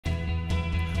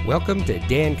Welcome to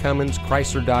Dan Cummins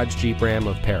Chrysler Dodge Jeep Ram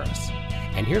of Paris.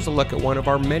 And here's a look at one of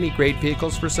our many great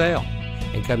vehicles for sale.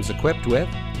 And comes equipped with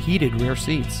heated rear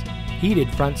seats,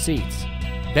 heated front seats,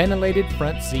 ventilated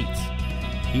front seats,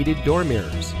 heated door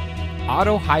mirrors,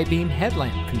 auto high beam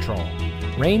headlamp control,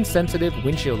 rain sensitive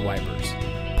windshield wipers,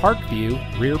 park view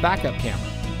rear backup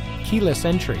camera, keyless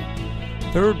entry,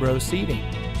 third row seating,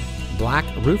 black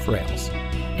roof rails,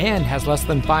 and has less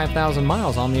than 5,000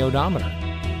 miles on the odometer.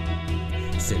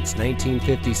 Since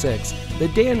 1956, the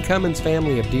Dan Cummins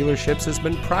family of dealerships has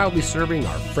been proudly serving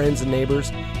our friends and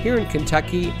neighbors here in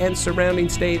Kentucky and surrounding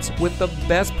states with the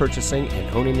best purchasing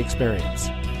and owning experience.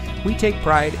 We take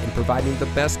pride in providing the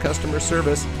best customer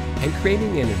service and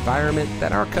creating an environment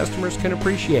that our customers can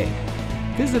appreciate.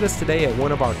 Visit us today at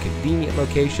one of our convenient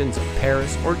locations in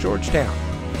Paris or Georgetown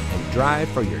and drive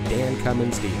for your Dan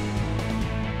Cummins dealer.